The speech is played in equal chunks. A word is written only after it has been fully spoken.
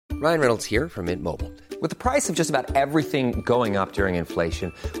Ryan Reynolds here from Mint Mobile. With the price of just about everything going up during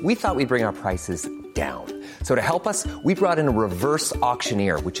inflation, we thought we'd bring our prices down. So to help us, we brought in a reverse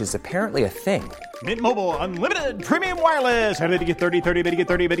auctioneer, which is apparently a thing. Mint Mobile Unlimited Premium Wireless. How to get 30, 30, bit to get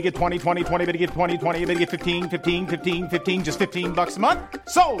 30, bit to get 20, 20, 20, bit to get 20, 20, bit to get 15, 15, 15, 15, just $15 a month?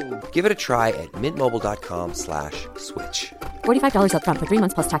 Sold! Give it a try at mintmobile.com/switch. $45 up front for 3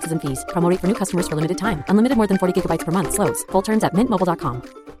 months plus taxes and fees. Promo rate for new customers for limited time. Unlimited more than 40 gigabytes per month. Slows full terms at mintmobile.com.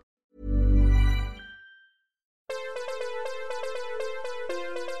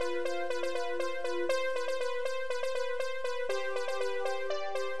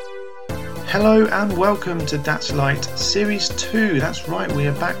 Hello and welcome to That's Light Series 2. That's right, we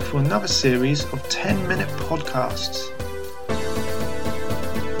are back for another series of 10-minute podcasts.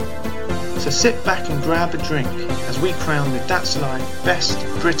 So sit back and grab a drink as we crown the That's Light Best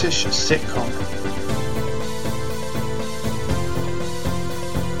British Sitcom.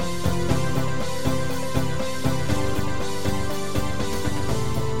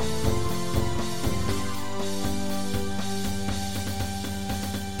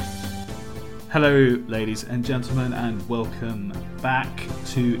 Hello, ladies and gentlemen, and welcome back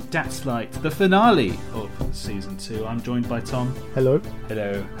to That's Light, the finale of Season 2. I'm joined by Tom. Hello.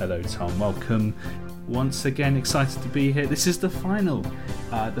 Hello, Tom. Welcome. Once again, excited to be here. This is the final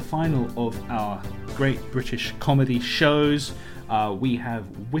of our Great British Comedy shows. We have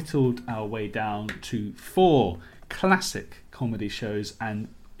whittled our way down to 4 classic comedy shows, and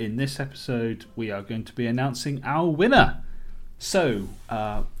in this episode, we are going to be announcing our winner. So,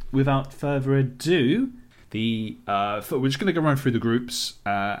 without further ado, we're just going to go run through the groups,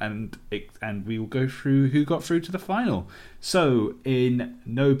 and we will go through who got through to the final. So, in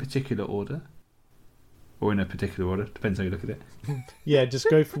no particular order, or in a particular order, depends how you look at it. Yeah, just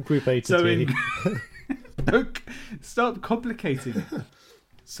go from Group A to D. Don't stop complicating it.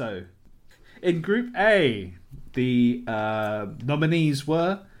 So, in Group A, the nominees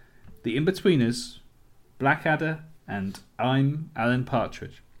were The Inbetweeners, Blackadder, and I'm Alan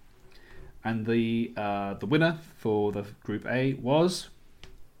Partridge. And the winner for the Group A was,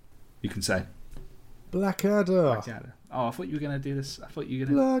 you can say, Blackadder. Oh, I thought you were going to do this. I thought you were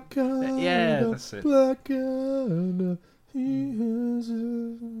going to... Blackadder. Yeah, that's it. Blackadder. He has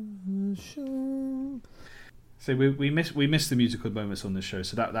a show. So we missed the musical moments on this show.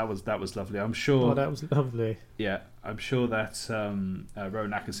 So that was lovely. I'm sure. Oh, that was lovely. Yeah, I'm sure that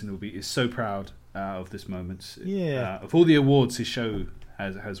Rowan Atkinson is so proud of this moment. Yeah. Of all the awards his show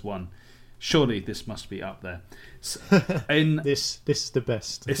has won. Surely this must be up there. So this is the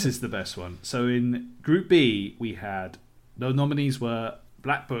best. This is the best one. So in Group B, we had the nominees were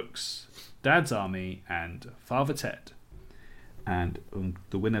Black Books, Dad's Army, and Father Ted. And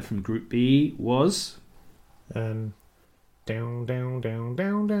the winner from Group B was down, down, down, down,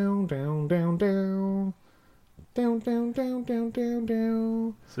 down, down, down, down, down. Down, down, down, down, down,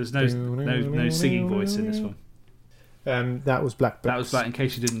 down. So there's no singing voice in this one. That was Black Books. That was Black. In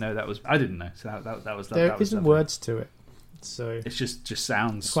case you didn't know, I didn't know. So that was. There isn't words to it, so it's just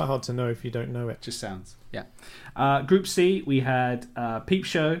sounds. It's quite hard to know if you don't know it. Just sounds. Yeah. Group C, we had Peep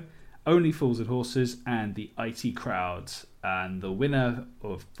Show, Only Fools and Horses, and the IT Crowd. And the winner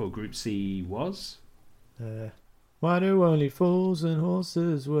for Group C was. Why do only fools and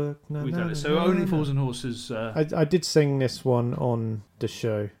horses work? We've done it. So Only Fools and Horses. I did sing this one on the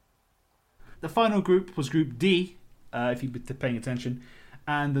show. The final group was Group D. If you've been paying attention,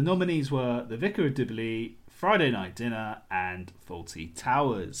 and the nominees were The Vicar of Dibley, Friday Night Dinner, and Fawlty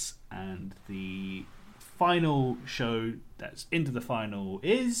Towers. And the final show that's into the final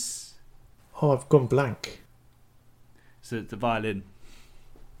is... Oh, I've gone blank. So the violin.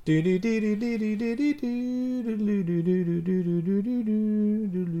 That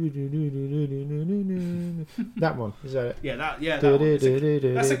one, is that it? Yeah, that one. Is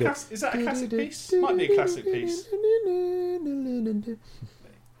that a classic piece? Might be a classic piece.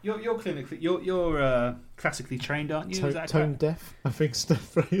 You're clinically you're classically trained, aren't you? Tone deaf, I think.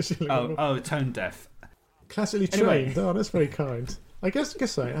 Tone deaf. Classically trained. Oh, that's very kind. I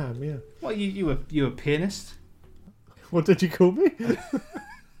guess I am. Yeah. Well, you a pianist. What did you call me?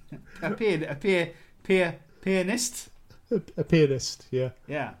 A pianist. A pianist, yeah.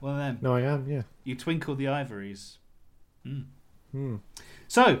 Yeah, well then. No, I am, yeah. You twinkle the ivories.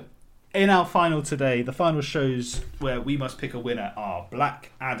 So, in our final today, the final shows where we must pick a winner are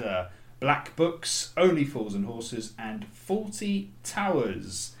Blackadder, Black Books, Only Fools and Horses, and Fawlty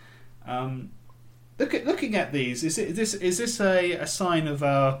Towers. Looking at these, is this a sign of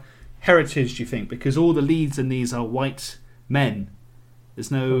our heritage, do you think? Because all the leads in these are white men. There's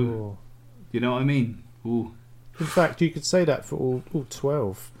no... You know what I mean? Ooh. In fact, you could say that for all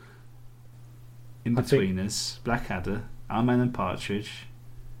 12. In-Betweeners, Blackadder, Our Man and Partridge,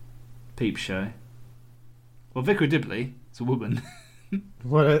 Peep Show. Well, Vicar Dibley, it's a woman.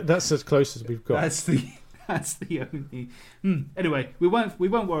 Well, that's as close as we've got. That's the only. Anyway, we won't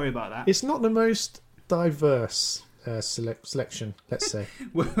worry about that. It's not the most diverse selection, let's say.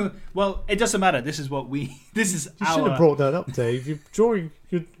 Well, it doesn't matter. This is what we. This is You our. should have brought that up, Dave. You're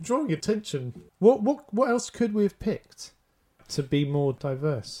drawing attention. What else could we have picked to be more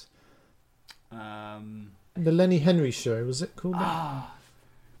diverse? The Lenny Henry Show, was it called that?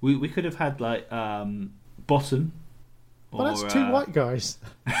 We could have had like Bottom. Well, that's two white guys.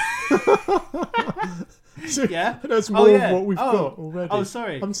 So Yeah, that's more of what we've got already. Oh,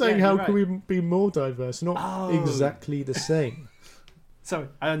 sorry. I'm saying Yeah, how you're can right. we be more diverse, not exactly the same. Sorry,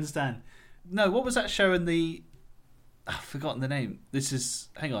 I understand. No, what was that show in the? I've forgotten the name. This is.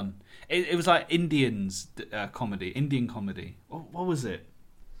 Hang on. It was like Indian comedy. What was it?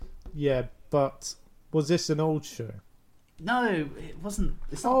 Yeah, but was this an old show? No, it wasn't.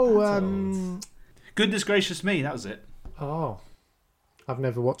 It's not that old. Goodness gracious me, that was it. Oh, I've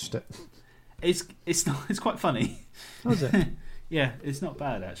never watched it. It's not. It's quite funny. Was it? Yeah, it's not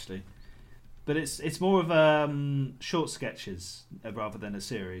bad actually, but it's more of short sketches rather than a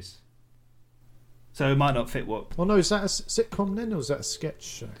series. So it might not fit what Oh no, is that a sitcom then, or is that a sketch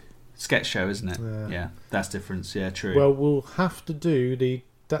show? sketch show, isn't it? Yeah. Yeah, that's different. Yeah, true. Well, we'll have to do the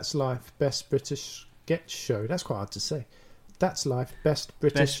That's Life Best British Sketch Show. That's quite hard to say. That's Life Best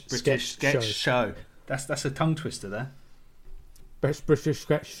British, British sketch show. That's a tongue twister there. Best British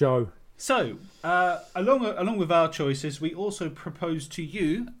Sketch Show. So, along with our choices, we also proposed to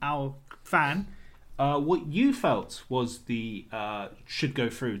you, our fan, what you felt was the should go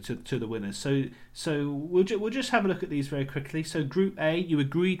through to the winners. So we'll just have a look at these very quickly. So Group A, you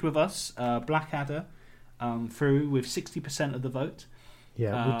agreed with us, Blackadder, through with 60% of the vote.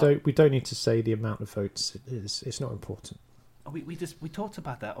 Yeah, we don't need to say the amount of votes it is. It's not important. We talked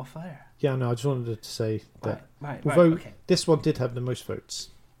about that off air. Yeah, no, I just wanted to say that. Right. Although Okay. this one did have the most votes.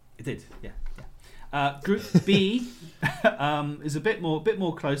 It did, yeah. Group B is a bit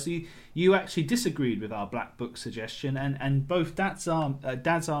more close. You actually disagreed with our Black Book suggestion, and both Dad's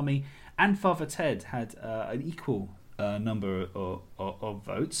Army and Father Ted had an equal number of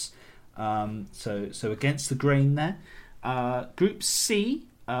votes. So against the grain there. Group C,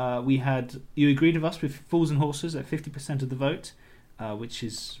 you agreed with us with Fools and Horses at 50% of the vote, which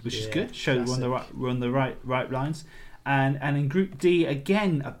is good. Showed we're on the right lines. And in Group D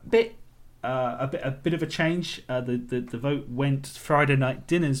again a bit of a change. The vote went Friday Night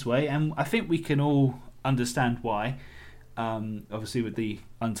Dinner's way, and I think we can all understand why. Obviously, with the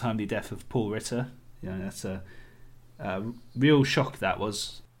untimely death of Paul Ritter, that's a real shock. That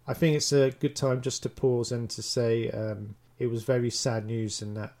was. I think it's a good time just to pause and to say it was very sad news,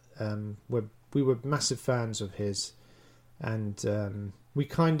 and that we were massive fans of his, and we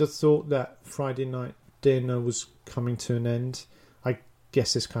kind of thought that Friday Night Dinner was coming to an end. I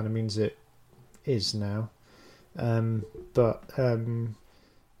guess this kind of means it is now.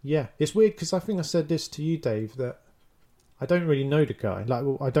 Yeah, it's weird because I think I said this to you, Dave, that I don't really know the guy.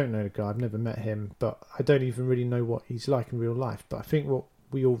 I don't know the guy. I've never met him, but I don't even really know what he's like in real life. But I think what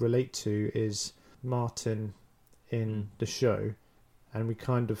we all relate to is Martin in the show, and we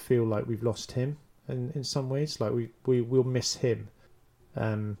kind of feel like we've lost him in some ways. Like we will miss him.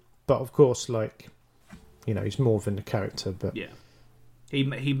 But of course, he's more than the character. But yeah,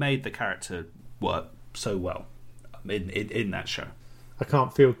 he made the character work so well in that show. I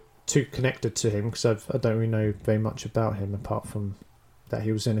can't feel too connected to him because I don't really know very much about him apart from that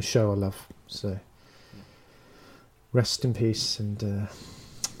he was in a show I love. So rest in peace, and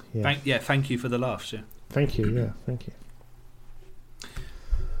Thank you for the laughs. Yeah. Thank you. Yeah, thank you.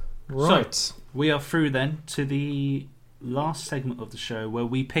 Right, so, we are through then to the last segment of the show where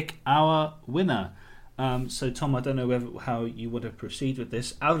we pick our winner. So Tom, I don't know how you would have proceeded with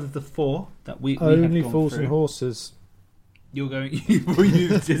this. Out of the four that we only have gone Fools through, and Horses. You're going.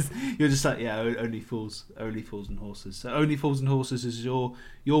 you're just like only fools and horses. So only Fools and Horses is your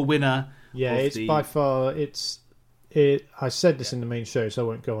winner. Yeah, it's by far it. I said this in the main show, so I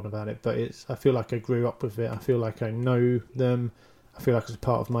won't go on about it. But I feel like I grew up with it. I feel like I know them. I feel like it's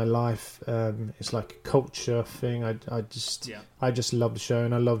part of my life. It's like a culture thing. I just love the show,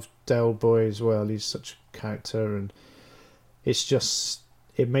 and I love Del Boy as well. He's such a character, and it's just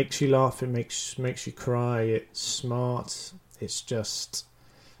it makes you laugh. It makes you cry. It's smart. It's just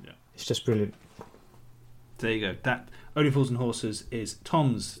brilliant. There you go. That Only Fools and Horses is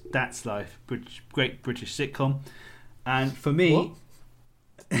Tom's That's Life, great British sitcom, and for me,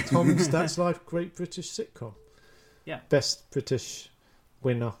 what? Tom's That's Life, great British sitcom. Yeah, best British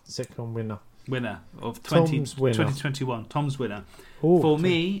winner, sitcom winner. Winner of Tom's winner. 2021. Tom's winner. Ooh, For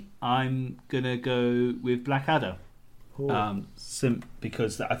me, I'm going to go with Blackadder. Ooh.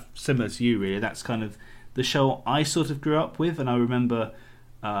 Because similar to you, really, that's kind of the show I sort of grew up with, and I remember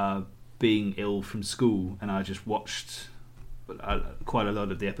being ill from school, and I just watched quite a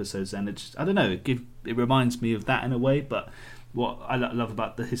lot of the episodes, and I don't know, it reminds me of that in a way. But what I love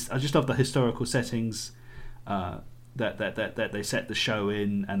about I just love the historical settings that they set the show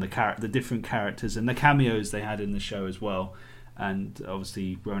in, and the different characters and the cameos they had in the show as well, and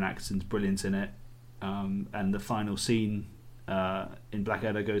obviously Rowan Atkinson's brilliant in it. And the final scene in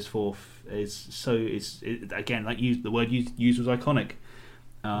Blackadder Goes Forth is again, like the word used was iconic.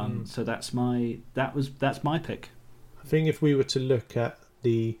 So that's my pick. I think if we were to look at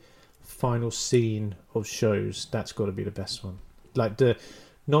the final scene of shows, that's got to be the best one. Like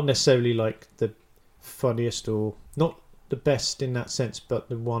not necessarily like the funniest or not the best in that sense, but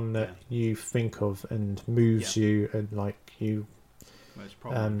the one that you think of and moves you, and like you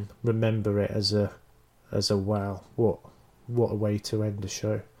remember it as a wow, what a way to end the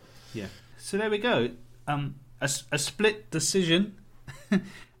show. Yeah. So there we go. A split decision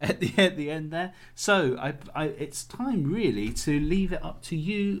at the end there. So it's time really to leave it up to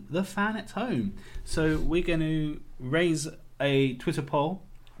you, the fan at home. So we're going to raise a Twitter poll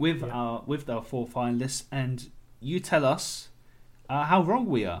with our 4 finalists, and you tell us how wrong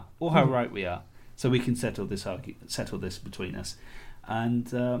we are or how right we are, so we can settle this between us. And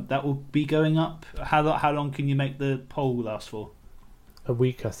that will be going up. How long can you make the poll last for? A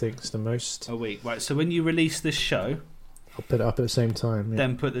week, I think, is the most. A week, right? So when you release this show, I'll put it up at the same time. Yeah.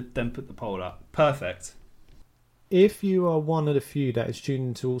 Then put the poll up. Perfect. If you are one of the few that is tuned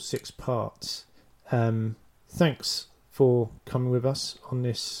into all 6 parts, thanks for coming with us on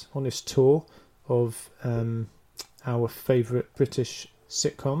this tour of our favourite British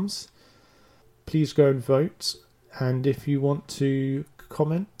sitcoms. Please go and vote. And if you want to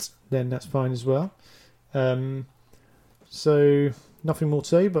comment, then that's fine as well. So nothing more to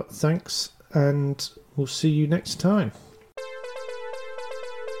say, but thanks, and we'll see you next time.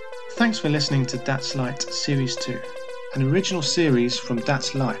 Thanks for listening to That's Light Series 2, an original series from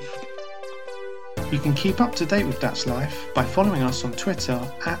That's Life. You can keep up to date with That's Life by following us on Twitter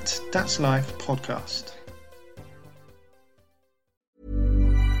at That's Life Podcast.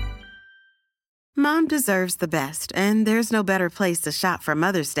 Mom deserves the best, and there's no better place to shop for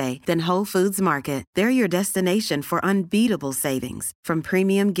Mother's Day than Whole Foods Market. They're your destination for unbeatable savings, from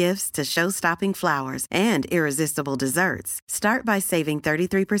premium gifts to show-stopping flowers and irresistible desserts. Start by saving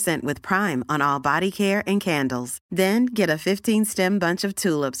 33% with Prime on all body care and candles. Then get a 15-stem bunch of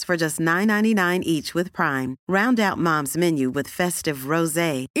tulips for just $9.99 each with Prime. Round out Mom's menu with festive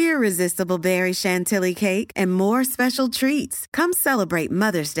rosé, irresistible berry chantilly cake, and more special treats. Come celebrate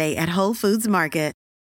Mother's Day at Whole Foods Market.